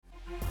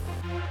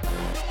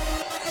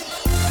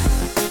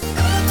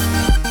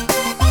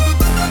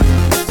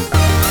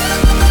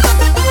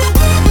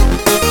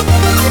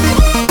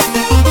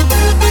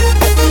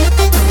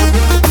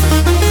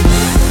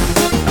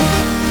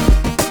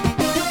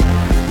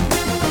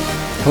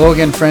Hello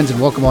again, friends,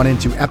 and welcome on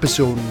into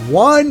episode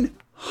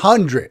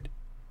 100,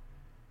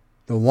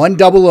 the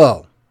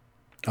 100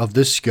 of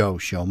the SCO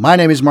Show. My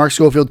name is Mark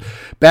Schofield,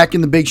 back in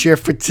the big chair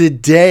for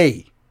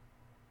today,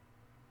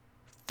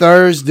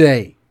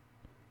 Thursday,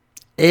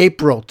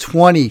 April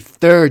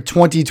 23rd,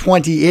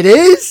 2020. It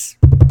is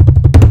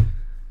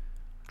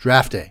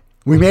draft day.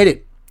 We made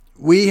it.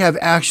 We have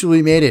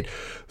actually made it.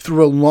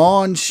 Through a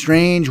long,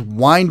 strange,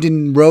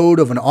 winding road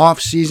of an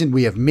off-season,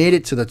 we have made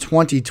it to the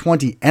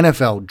 2020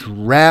 NFL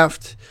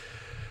Draft.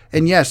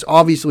 And yes,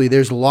 obviously,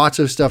 there's lots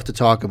of stuff to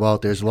talk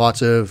about. There's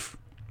lots of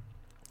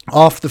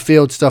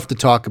off-the-field stuff to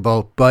talk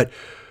about. But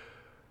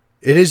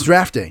it is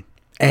draft day.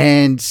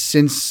 And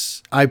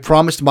since I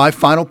promised my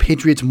final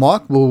Patriots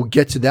mock, we'll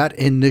get to that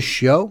in this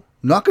show.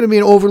 Not going to be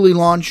an overly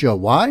long show.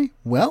 Why?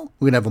 Well,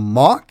 we're going to have a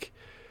mock.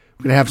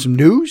 We're going to have some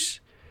news.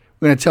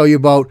 We're going to tell you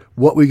about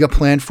what we got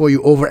planned for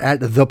you over at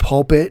The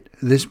Pulpit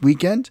this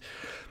weekend.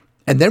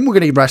 And then we're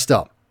going to rest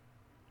up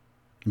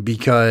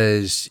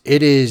because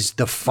it is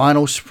the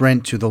final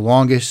sprint to the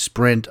longest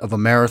sprint of a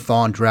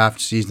marathon draft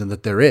season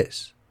that there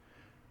is.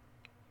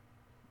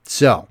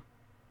 So,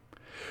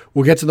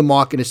 we'll get to the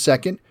mock in a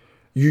second.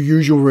 Your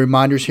usual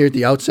reminders here at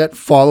the outset.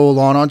 Follow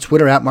along on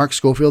Twitter at Mark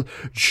Schofield.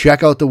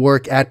 Check out the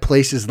work at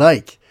places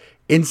like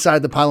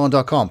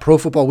InsideThePylon.com, Pro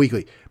Football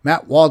Weekly,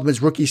 Matt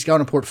Waldman's Rookie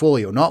Scouting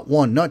Portfolio, not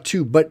one, not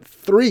two, but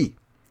three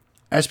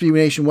SB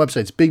Nation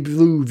websites, Big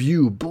Blue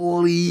View,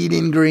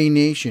 Bleeding Green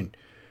Nation,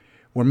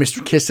 where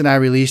Mr. Kiss and I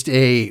released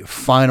a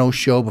final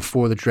show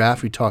before the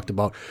draft. We talked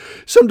about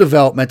some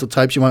developmental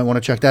types. You might want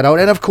to check that out.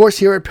 And, of course,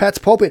 here at Pat's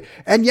Pulpit,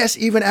 and yes,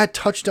 even at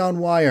Touchdown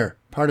Wire,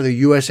 part of the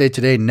USA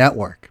Today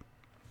network.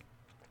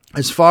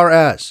 As far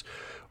as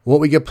what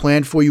we get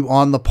planned for you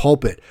on The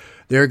Pulpit,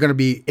 there are going to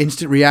be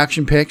instant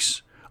reaction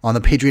picks on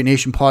the Patriot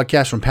Nation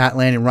podcast from Pat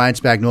Land and Ryan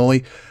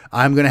Spagnoli.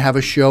 I'm going to have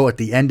a show at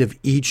the end of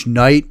each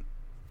night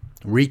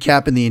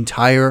recapping the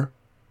entire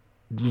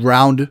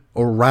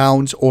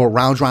rounds.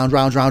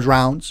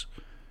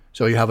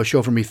 So you have a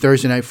show from me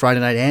Thursday night, Friday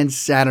night, and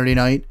Saturday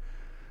night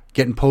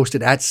getting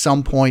posted at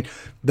some point.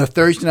 The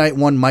Thursday night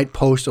one might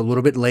post a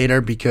little bit later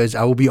because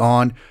I will be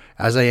on,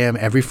 as I am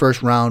every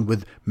first round,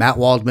 with Matt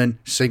Waldman,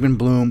 Sigmund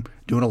Bloom,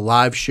 doing a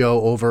live show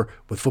over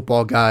with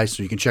Football Guys,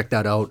 so you can check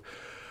that out.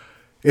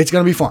 It's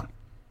going to be fun.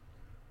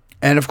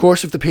 And, of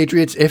course, if the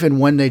Patriots, if and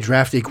when they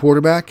draft a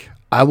quarterback,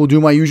 I will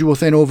do my usual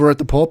thing over at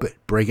The Pulpit,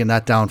 breaking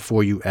that down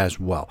for you as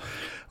well.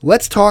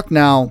 Let's talk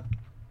now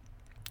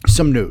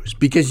some news.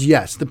 Because,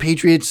 yes, the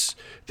Patriots,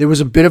 there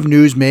was a bit of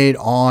news made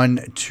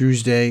on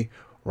Tuesday.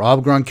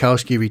 Rob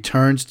Gronkowski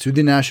returns to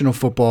the National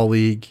Football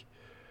League.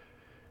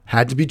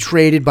 Had to be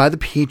traded by the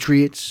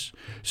Patriots.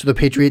 So the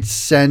Patriots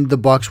send the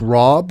Bucs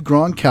Rob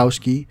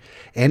Gronkowski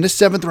and a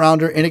 7th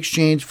rounder in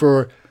exchange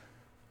for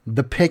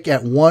the pick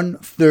at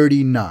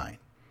 139.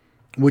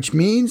 Which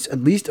means, at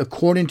least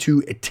according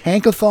to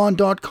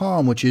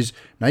Tankathon.com, which is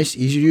a nice,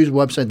 easy-to-use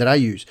website that I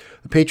use,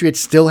 the Patriots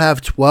still have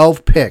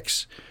 12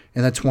 picks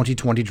in the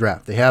 2020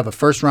 draft. They have a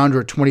first-rounder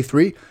at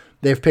 23.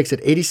 They have picks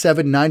at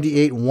 87,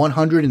 98,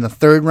 100 in the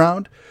third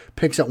round,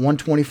 picks at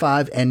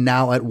 125, and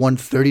now at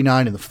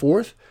 139 in the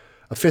fourth.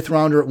 A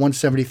fifth-rounder at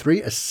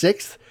 173, a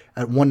sixth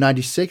at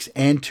 196,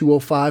 and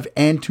 205,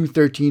 and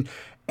 213,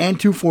 and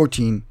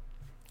 214,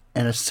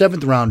 and a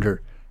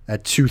seventh-rounder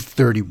at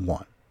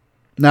 231.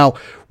 Now,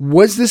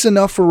 was this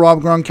enough for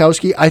Rob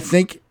Gronkowski? I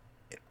think,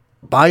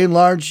 by and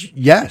large,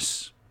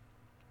 yes.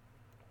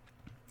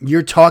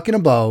 You're talking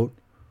about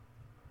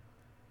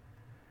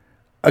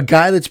a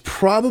guy that's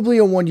probably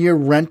a one-year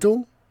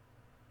rental,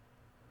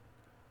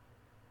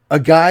 a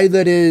guy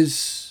that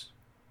is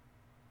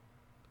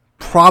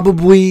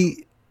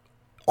probably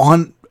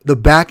on the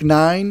back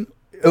nine,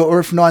 or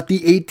if not the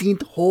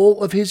 18th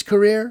hole of his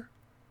career.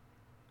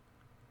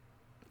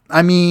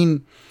 I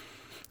mean,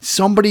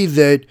 somebody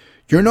that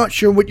you're not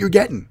sure what you're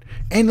getting.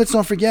 And let's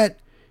not forget,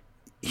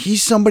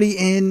 he's somebody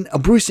in a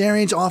Bruce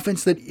Arians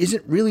offense that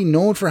isn't really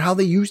known for how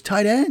they use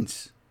tight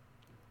ends.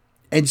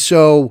 And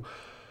so,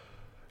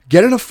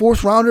 getting a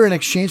 4th rounder in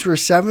exchange for a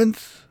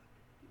 7th,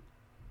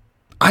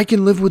 I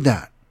can live with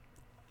that.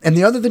 And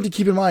the other thing to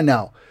keep in mind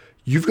now,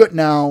 you've got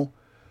now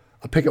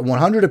a pick at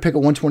 100, a pick at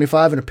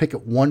 125, and a pick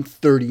at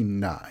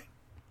 139.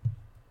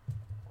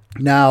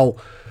 Now,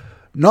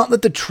 not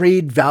that the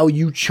trade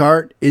value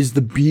chart is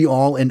the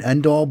be-all and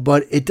end-all,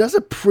 but it does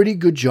a pretty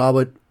good job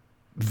at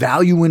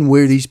valuing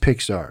where these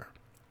picks are.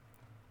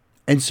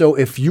 And so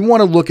if you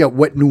want to look at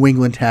what New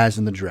England has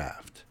in the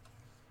draft,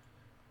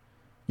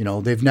 you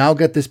know, they've now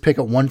got this pick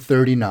at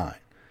 139.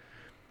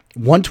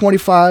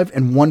 125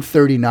 and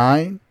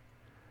 139,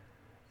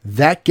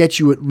 that gets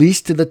you at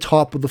least to the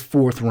top of the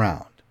 4th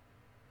round.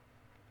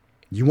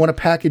 You want to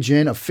package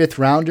in a 5th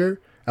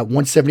rounder at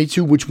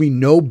 172, which we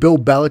know Bill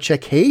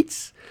Belichick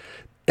hates?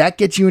 That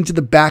gets you into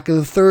the back of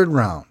the 3rd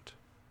round.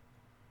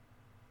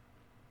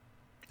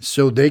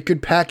 So they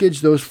could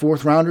package those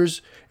 4th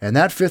rounders and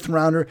that 5th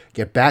rounder,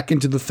 get back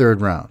into the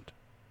 3rd round.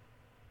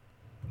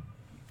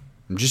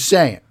 I'm just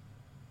saying.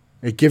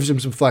 It gives them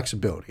some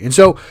flexibility. And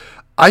so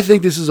I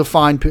think this is a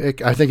fine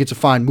pick. I think it's a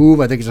fine move.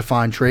 I think it's a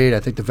fine trade. I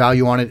think the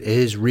value on it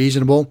is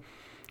reasonable.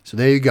 So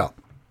there you go.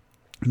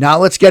 Now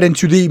let's get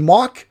into the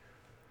mock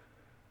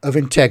of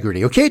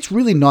integrity. Okay, it's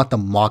really not the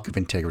mock of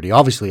integrity.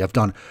 Obviously, I've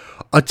done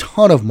a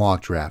ton of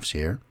mock drafts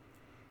here.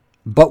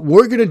 But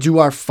we're going to do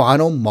our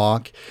final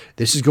mock.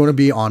 This is going to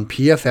be on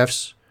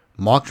PFF's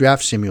mock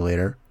draft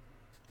simulator.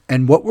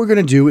 And what we're going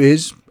to do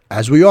is,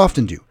 as we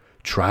often do,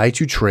 try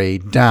to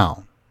trade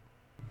down.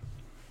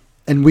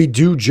 And we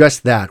do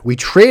just that. We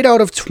trade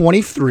out of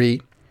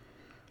 23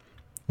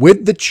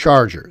 with the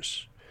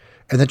Chargers.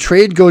 And the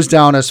trade goes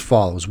down as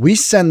follows. We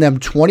send them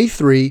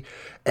 23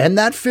 and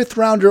that 5th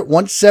rounder at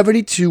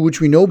 172,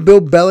 which we know Bill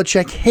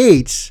Belichick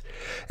hates.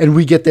 And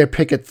we get their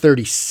pick at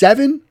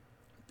 37.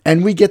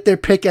 And we get their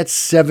pick at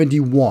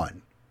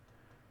 71.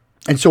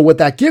 And so what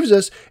that gives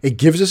us, it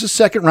gives us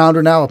a 2nd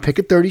rounder now, a pick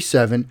at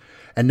 37.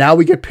 And now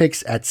we get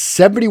picks at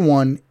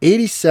 71,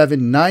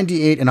 87,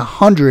 98, and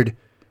 100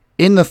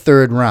 in the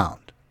 3rd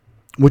round,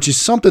 which is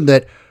something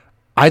that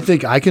I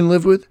think I can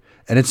live with.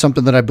 And it's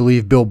something that I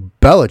believe Bill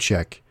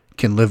Belichick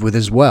can live with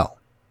as well.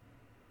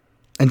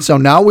 And so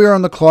now we are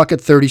on the clock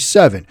at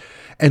 37.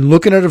 And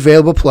looking at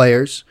available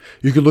players,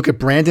 you could look at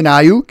Brandon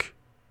Ayuk,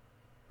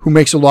 who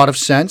makes a lot of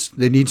sense.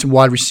 They need some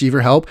wide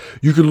receiver help.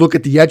 You could look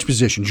at the edge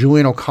position.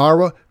 Julian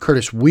Okara,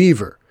 Curtis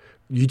Weaver,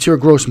 Yetur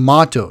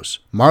Gross-Matos,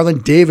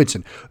 Marlon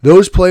Davidson.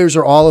 Those players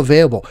are all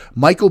available.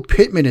 Michael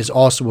Pittman is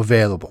also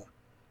available.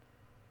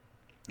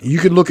 You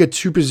could look at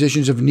 2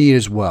 positions of need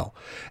as well.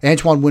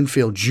 Antoine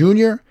Winfield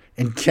Jr.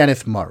 and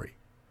Kenneth Murray.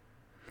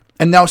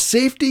 And now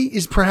safety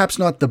is perhaps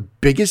not the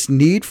biggest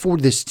need for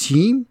this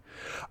team.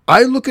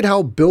 I look at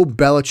how Bill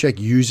Belichick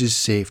uses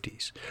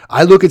safeties.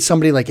 I look at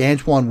somebody like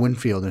Antoine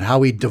Winfield and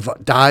how he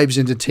dives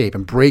into tape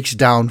and breaks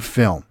down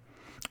film.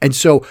 And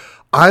so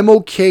I'm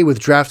okay with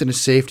drafting a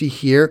safety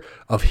here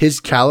of his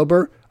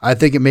caliber. I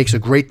think it makes a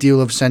great deal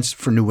of sense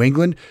for New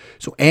England.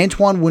 So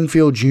Antoine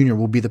Winfield Jr.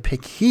 will be the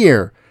pick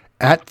here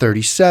at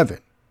 37.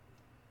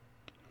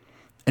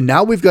 And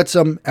now we've got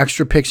some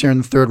extra picks here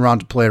in the 3rd round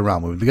to play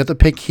around with. We got the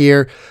pick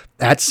here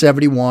at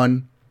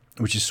 71.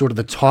 Which is sort of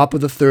the top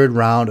of the 3rd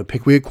round, a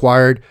pick we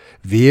acquired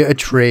via a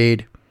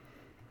trade.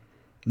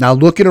 Now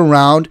looking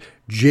around,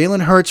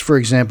 Jalen Hurts, for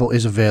example,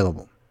 is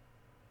available.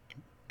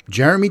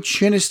 Jeremy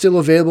Chin is still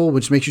available,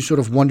 which makes you sort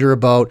of wonder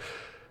about,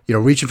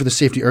 reaching for the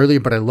safety earlier,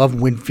 but I love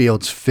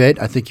Winfield's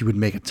fit. I think he would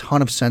make a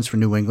ton of sense for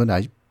New England.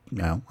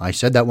 I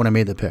said that when I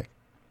made the pick.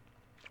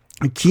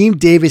 Akeem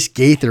Davis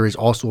Gaither is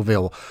also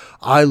available.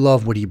 I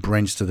love what he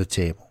brings to the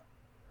table.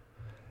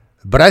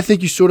 But I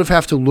think you sort of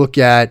have to look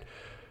at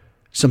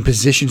some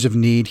positions of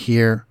need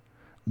here.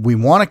 We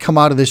want to come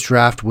out of this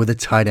draft with a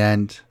tight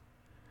end.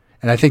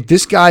 And I think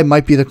this guy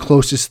might be the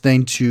closest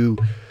thing to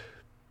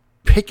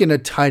picking a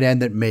tight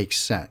end that makes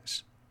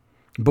sense.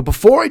 But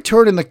before I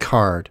turn in the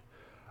card,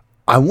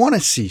 I want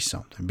to see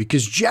something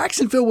because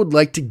Jacksonville would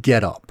like to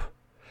get up.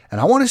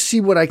 And I want to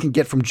see what I can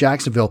get from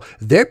Jacksonville.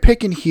 They're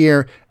picking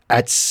here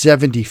at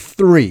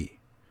 73.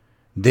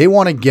 They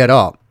want to get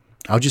up.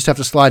 I'll just have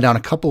to slide down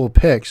a couple of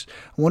picks.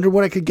 I wonder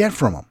what I could get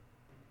from them.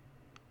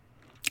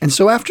 And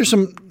so after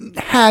some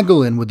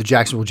haggling with the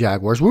Jacksonville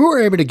Jaguars, we were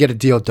able to get a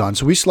deal done.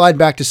 So we slide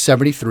back to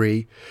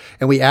 73,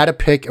 and we add a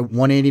pick at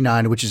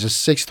 189, which is a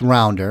 6th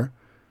rounder.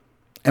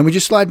 And we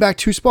just slide back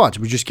 2 spots.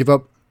 We just give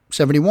up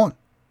 71.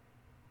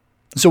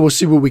 So we'll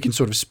see what we can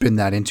sort of spin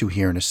that into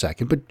here in a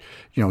second. But,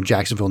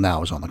 Jacksonville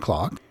now is on the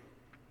clock.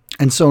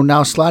 And so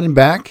now sliding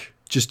back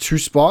just 2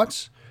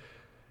 spots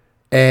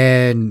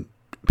and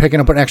picking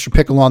up an extra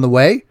pick along the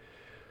way,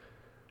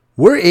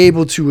 we're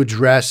able to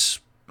address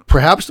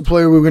perhaps the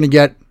player we're going to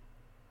get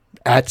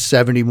at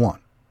 71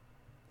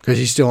 because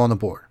he's still on the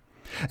board.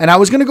 And I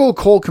was going to go with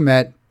Cole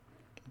Kmet,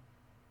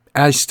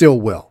 and I still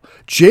will.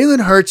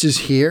 Jalen Hurts is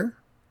here,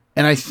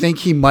 and I think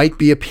he might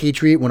be a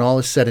Patriot when all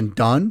is said and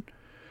done.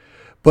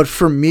 But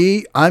for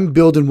me, I'm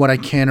building what I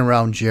can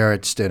around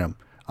Jarrett Stidham.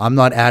 I'm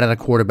not adding a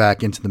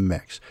quarterback into the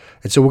mix.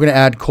 And so we're going to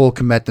add Cole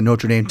Kmet, the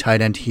Notre Dame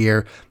tight end,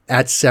 here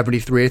at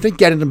 73. I think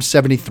getting him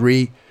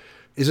 73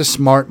 is a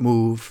smart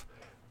move.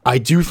 I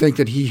do think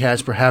that he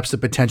has perhaps the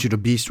potential to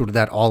be sort of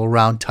that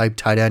all-around type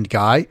tight end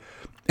guy.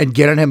 And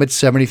getting him at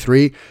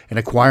 73 and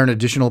acquiring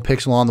additional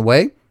picks along the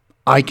way,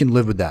 I can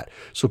live with that.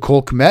 So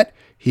Cole Kmet,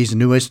 he's the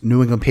newest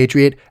New England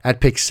Patriot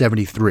at pick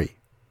 73.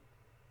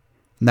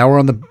 Now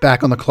we're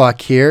back on the clock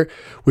here.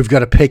 We've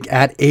got a pick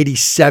at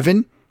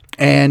 87.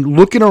 And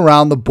looking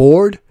around the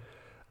board,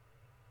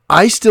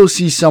 I still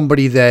see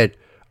somebody that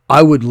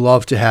I would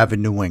love to have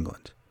in New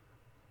England.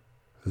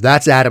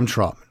 That's Adam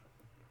Trautman.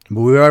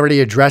 But we already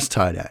addressed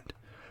tight end.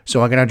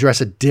 So I'm going to address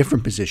a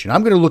different position.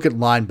 I'm going to look at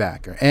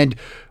linebacker. And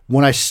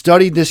when I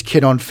studied this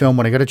kid on film,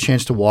 when I got a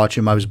chance to watch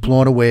him, I was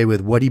blown away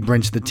with what he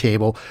brings to the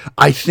table.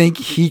 I think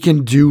he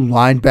can do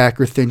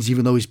linebacker things,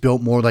 even though he's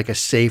built more like a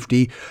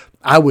safety.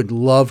 I would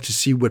love to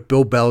see what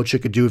Bill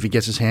Belichick could do if he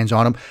gets his hands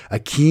on him.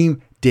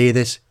 Akeem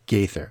Davis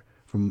Gaither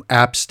from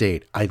App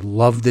State. I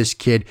love this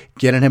kid.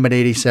 Getting him at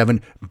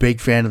 87. Big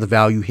fan of the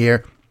value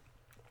here.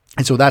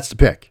 And so that's the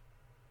pick.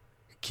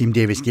 Akeem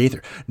Davis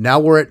Gaither. Now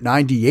we're at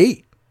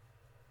 98.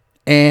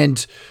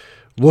 And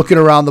looking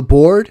around the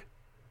board,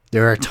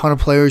 there are a ton of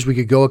players we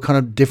could go, a ton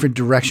of different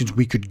directions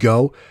we could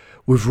go.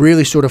 We've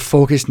really sort of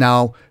focused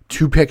now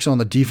 2 picks on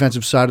the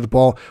defensive side of the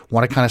ball.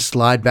 Want to kind of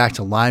slide back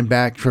to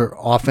linebacker for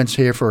offense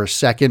here for a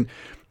second.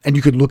 And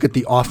you could look at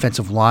the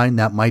offensive line.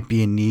 That might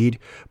be a need.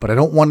 But I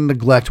don't want to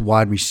neglect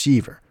wide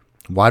receiver.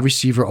 Wide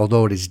receiver,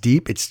 although it is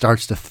deep, it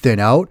starts to thin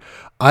out.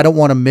 I don't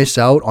want to miss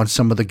out on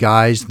some of the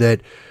guys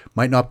that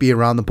might not be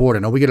around the board. I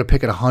know we got to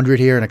pick at 100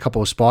 here and a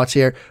couple of spots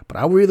here, but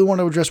I really want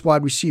to address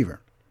wide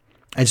receiver.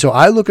 And so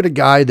I look at a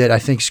guy that I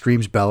think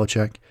screams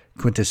Belichick,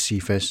 Quintez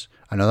Cephus.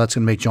 I know that's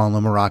going to make John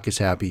Limarakis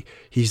happy.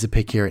 He's the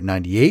pick here at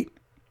 98.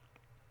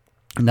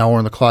 And now we're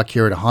on the clock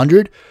here at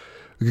 100.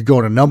 We could go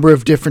in a number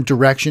of different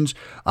directions.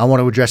 I want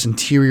to address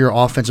interior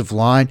offensive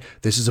line.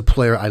 This is a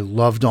player I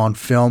loved on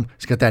film.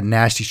 He's got that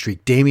nasty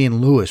streak. Damian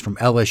Lewis from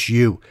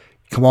LSU.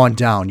 Come on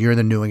down. You're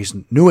the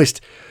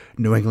newest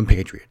New England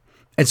Patriot.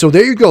 And so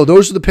there you go.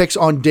 Those are the picks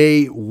on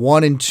day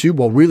 1 and 2.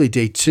 Well, really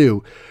day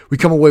 2. We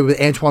come away with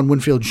Antoine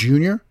Winfield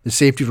Jr., the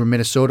safety from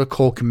Minnesota.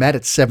 Cole Kmet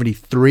at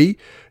 73,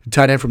 the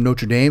tight end from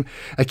Notre Dame.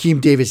 Akeem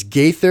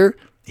Davis-Gaither,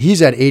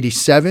 he's at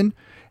 87.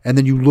 And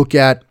then you look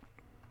at,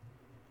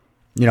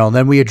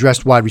 then we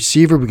addressed wide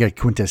receiver. We got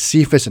Quintez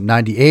Cephus at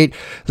 98.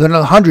 Then at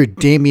 100,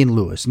 Damian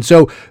Lewis. And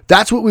so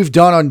that's what we've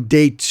done on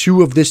day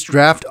 2 of this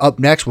draft. Up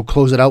next, we'll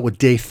close it out with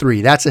day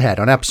 3. That's ahead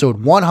on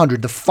episode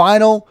 100, the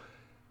final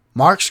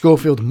Mark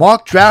Schofield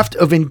mock draft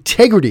of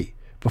integrity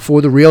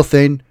before the real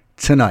thing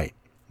tonight.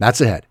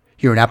 That's ahead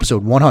here in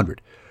episode 100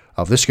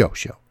 of The Sco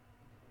Show.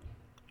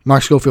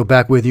 Mark Schofield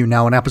back with you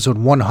now in episode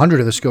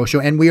 100 of The Sco Show.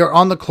 And we are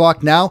on the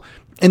clock now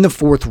in the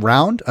 4th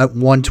round at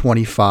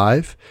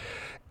 125.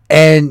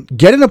 And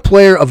getting a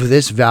player of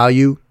this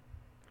value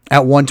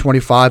at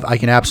 125, I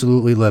can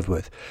absolutely live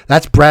with.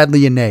 That's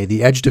Bradlee Anae,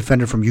 the edge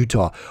defender from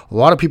Utah. A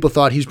lot of people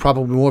thought he's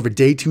probably more of a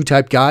day 2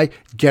 type guy.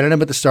 Getting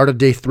him at the start of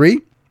day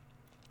 3,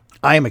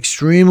 I am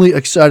extremely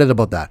excited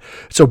about that.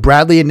 So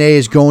Bradlee Anae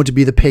is going to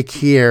be the pick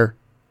here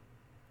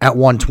at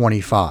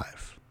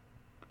 125.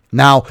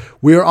 Now,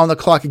 we're on the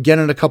clock again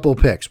in a couple of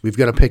picks. We've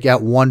got a pick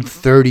at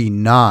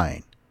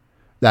 139.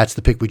 That's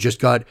the pick we just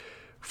got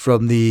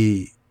from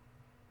the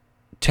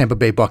Tampa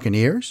Bay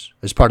Buccaneers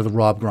as part of the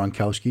Rob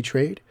Gronkowski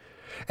trade.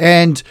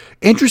 And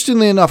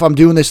interestingly enough, I'm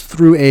doing this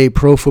through a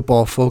Pro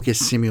Football Focus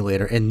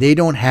simulator, and they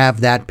don't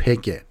have that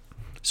pick yet.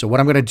 So what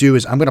I'm going to do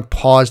is I'm going to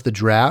pause the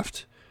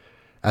draft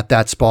at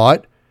that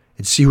spot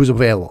and see who's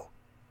available.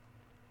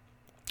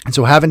 And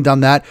so having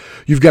done that,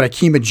 you've got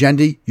Akeem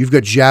Ajendi, you've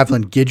got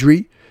Javelin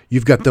Guidry,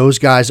 you've got those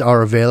guys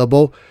are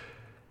available.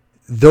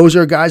 Those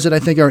are guys that I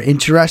think are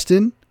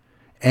interesting,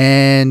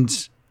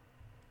 and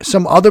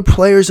some other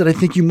players that I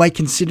think you might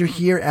consider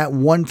here at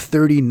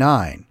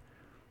 139.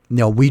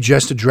 We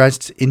just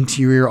addressed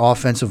interior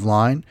offensive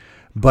line,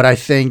 but I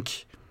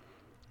think,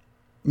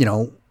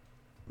 Ben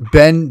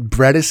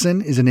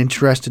Bredeson is an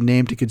interesting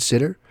name to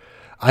consider.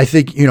 I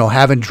think,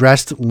 having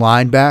dressed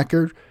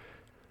linebacker,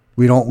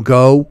 we don't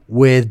go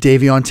with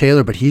Davion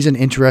Taylor, but he's an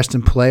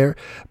interesting player.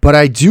 But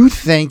I do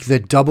think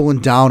that doubling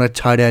down at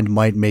tight end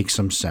might make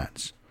some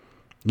sense.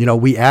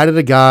 We added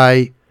a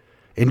guy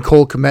in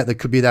Cole Kmet that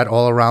could be that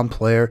all-around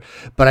player,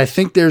 but I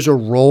think there's a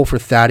role for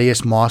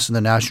Thaddeus Moss in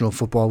the National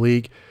Football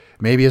League,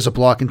 maybe as a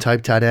blocking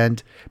type tight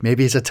end,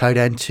 maybe as a tight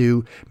end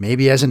too,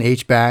 maybe as an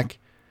H-back.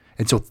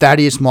 And so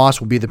Thaddeus Moss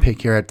will be the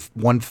pick here at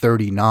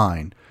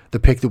 139, the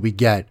pick that we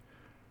get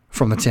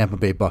from the Tampa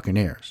Bay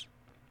Buccaneers.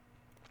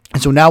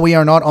 And so now we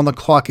are not on the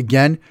clock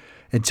again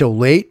until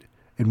late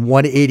in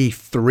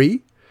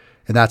 183,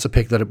 and that's a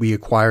pick that we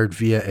acquired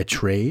via a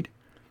trade.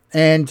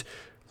 And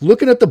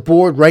looking at the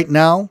board right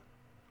now,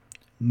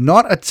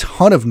 not a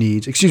ton of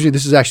needs. Excuse me,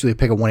 this is actually a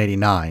pick of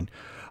 189.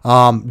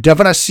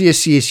 Devon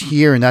CSC is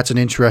here, and that's an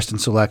interesting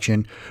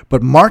selection.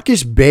 But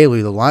Marcus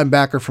Bailey, the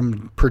linebacker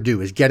from Purdue,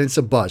 is getting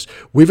some buzz.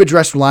 We've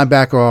addressed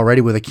linebacker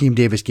already with Akeem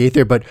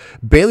Davis-Gaither, but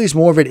Bailey's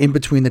more of an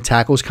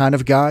in-between-the-tackles kind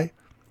of guy.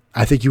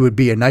 I think he would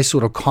be a nice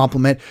little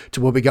complement to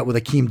what we got with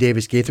Akeem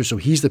Davis-Gaither. So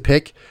he's the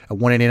pick at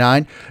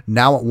 189.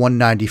 Now at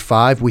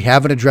 195, we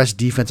haven't addressed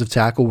defensive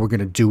tackle. We're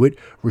going to do it.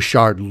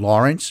 Rashard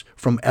Lawrence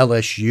from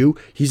LSU.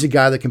 He's a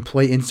guy that can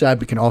play inside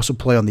but can also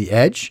play on the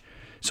edge.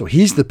 So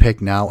he's the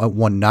pick now at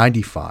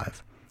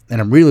 195.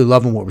 And I'm really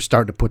loving what we're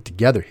starting to put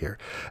together here.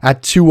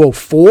 At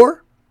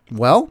 204,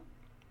 well,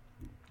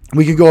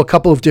 we could go a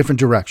couple of different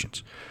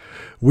directions.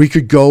 We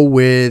could go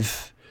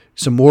with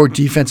some more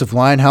defensive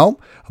line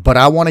help, but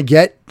I want to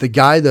get the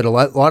guy that a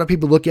lot of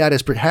people look at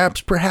as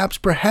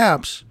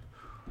perhaps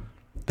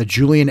the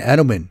Julian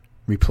Edelman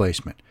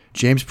replacement.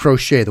 James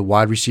Prochet, the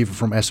wide receiver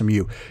from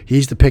SMU.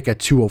 He's the pick at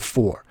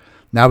 204.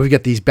 Now we've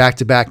got these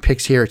back-to-back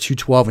picks here at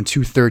 212 and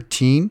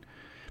 213.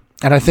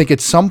 And I think at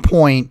some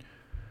point,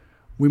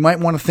 we might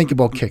want to think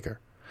about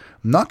kicker.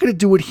 I'm not going to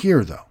do it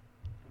here, though.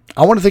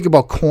 I want to think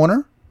about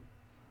corner.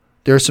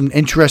 There are some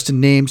interesting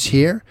names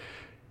here.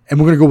 And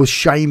we're going to go with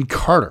Shyheim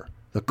Carter,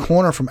 the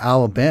corner from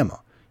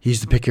Alabama.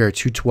 He's the pick here at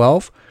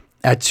 212.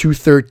 At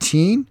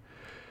 213,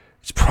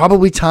 it's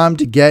probably time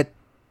to get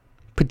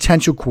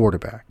potential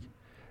quarterback.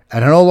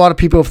 And I know a lot of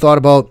people have thought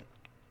about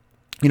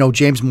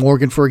James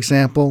Morgan, for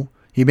example,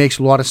 he makes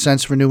a lot of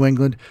sense for New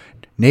England.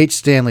 Nate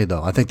Stanley,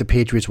 though, I think the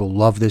Patriots will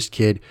love this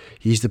kid.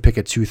 He's the pick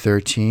at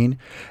 213.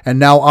 And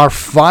now our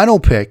final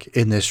pick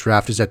in this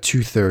draft is at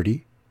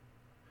 230.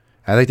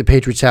 I think the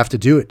Patriots have to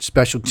do it.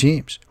 Special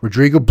teams.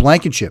 Rodrigo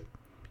Blankenship,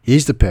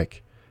 he's the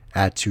pick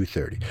at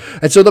 230.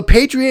 And so the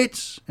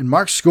Patriots and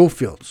Mark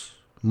Schofield's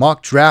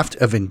mock draft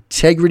of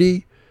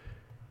integrity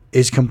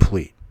is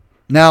complete.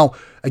 Now,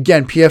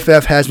 again,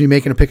 PFF has me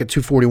making a pick at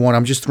 241.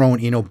 I'm just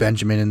throwing Eno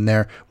Benjamin in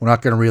there. We're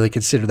not going to really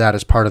consider that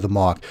as part of the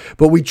mock.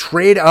 But we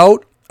trade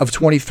out of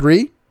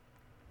 23.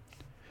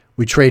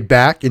 We trade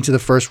back into the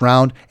first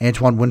round,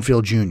 Antoine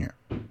Winfield Jr.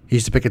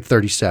 He's the pick at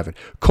 37.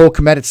 Cole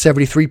Kmet at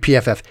 73.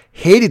 PFF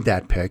hated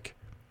that pick.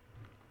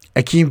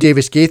 Akeem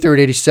Davis-Gaither at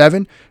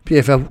 87.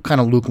 PFF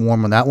kind of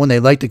lukewarm on that one. They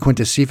liked the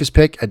Quintus Cephas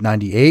pick at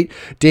 98.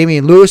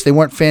 Damian Lewis, they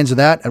weren't fans of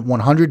that at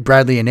 100.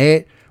 Bradley Anae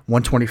at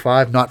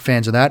 125. Not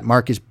fans of that.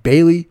 Marcus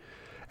Bailey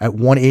at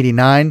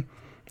 189.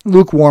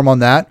 Lukewarm on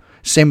that.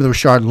 Same with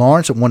Rashard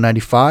Lawrence at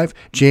 195.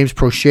 James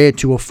Prochet at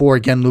 204.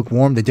 Again,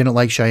 lukewarm. They didn't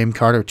like Shyheim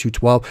Carter at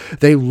 212.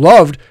 They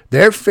loved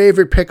their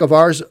favorite pick of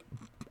ours,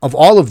 of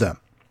all of them,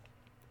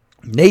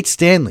 Nate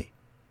Stanley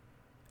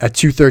at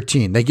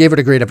 213. They gave it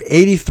a grade of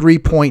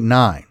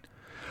 83.9.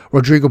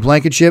 Rodrigo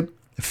Blankenship,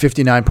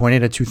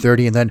 59.8 at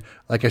 230. And then,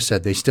 like I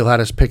said, they still had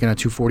us picking at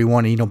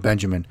 241. Eno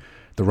Benjamin,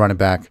 the running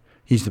back,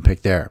 he's the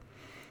pick there.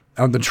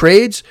 On the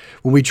trades,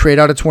 when we trade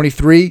out of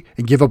 23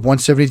 and give up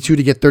 172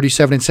 to get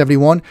 37 and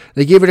 71,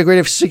 they gave it a grade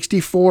of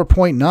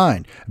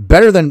 64.9.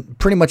 Better than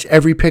pretty much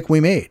every pick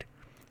we made.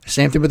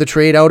 Same thing with the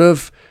trade out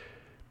of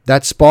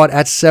that spot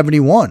at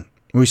 71.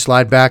 When we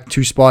slide back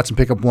 2 spots and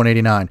pick up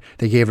 189,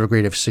 they gave it a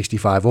grade of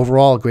 65.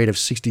 Overall, a grade of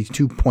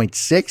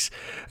 62.6.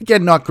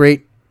 Again, not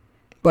great,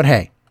 but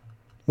hey,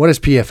 what does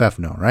PFF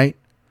know, right?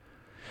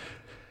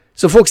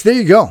 So, folks, there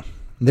you go.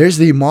 There's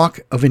the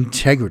mock of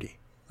integrity.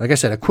 Like I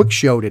said, a quick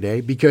show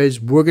today because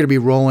we're going to be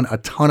rolling a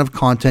ton of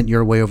content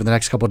your way over the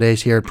next couple of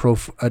days here at Pro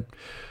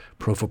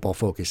Football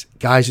Focus.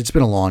 Guys, it's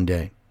been a long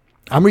day.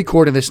 I'm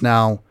recording this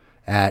now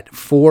at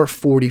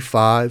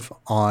 4:45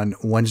 on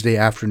Wednesday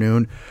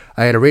afternoon.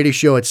 I had a radio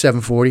show at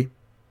 7:40.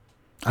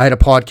 I had a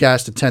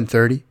podcast at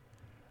 10:30.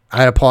 I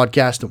had a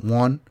podcast at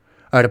 1.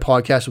 I had a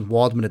podcast with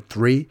Waldman at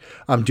 3.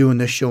 I'm doing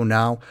this show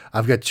now.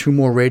 I've got 2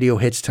 more radio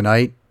hits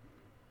tonight.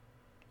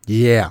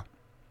 Yeah.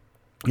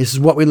 This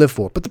is what we live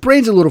for. But the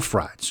brain's a little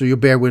fried, so you'll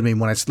bear with me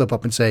when I slip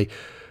up and say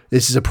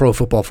this is a Pro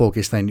Football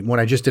Focus thing when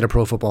I just did a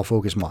Pro Football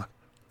Focus mock.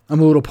 I'm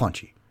a little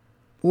punchy.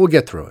 But we'll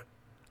get through it.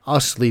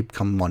 I'll sleep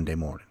come Monday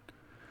morning.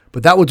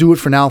 But that will do it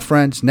for now,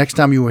 friends. Next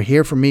time you will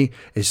hear from me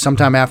is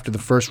sometime after the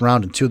first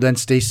round. Until then,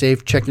 stay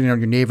safe, check in on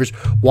your neighbors,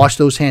 wash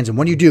those hands, and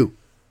when you do,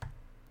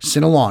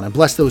 sin along and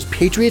bless those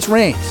Patriots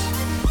reigns.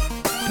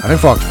 I'm in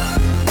Foxborough.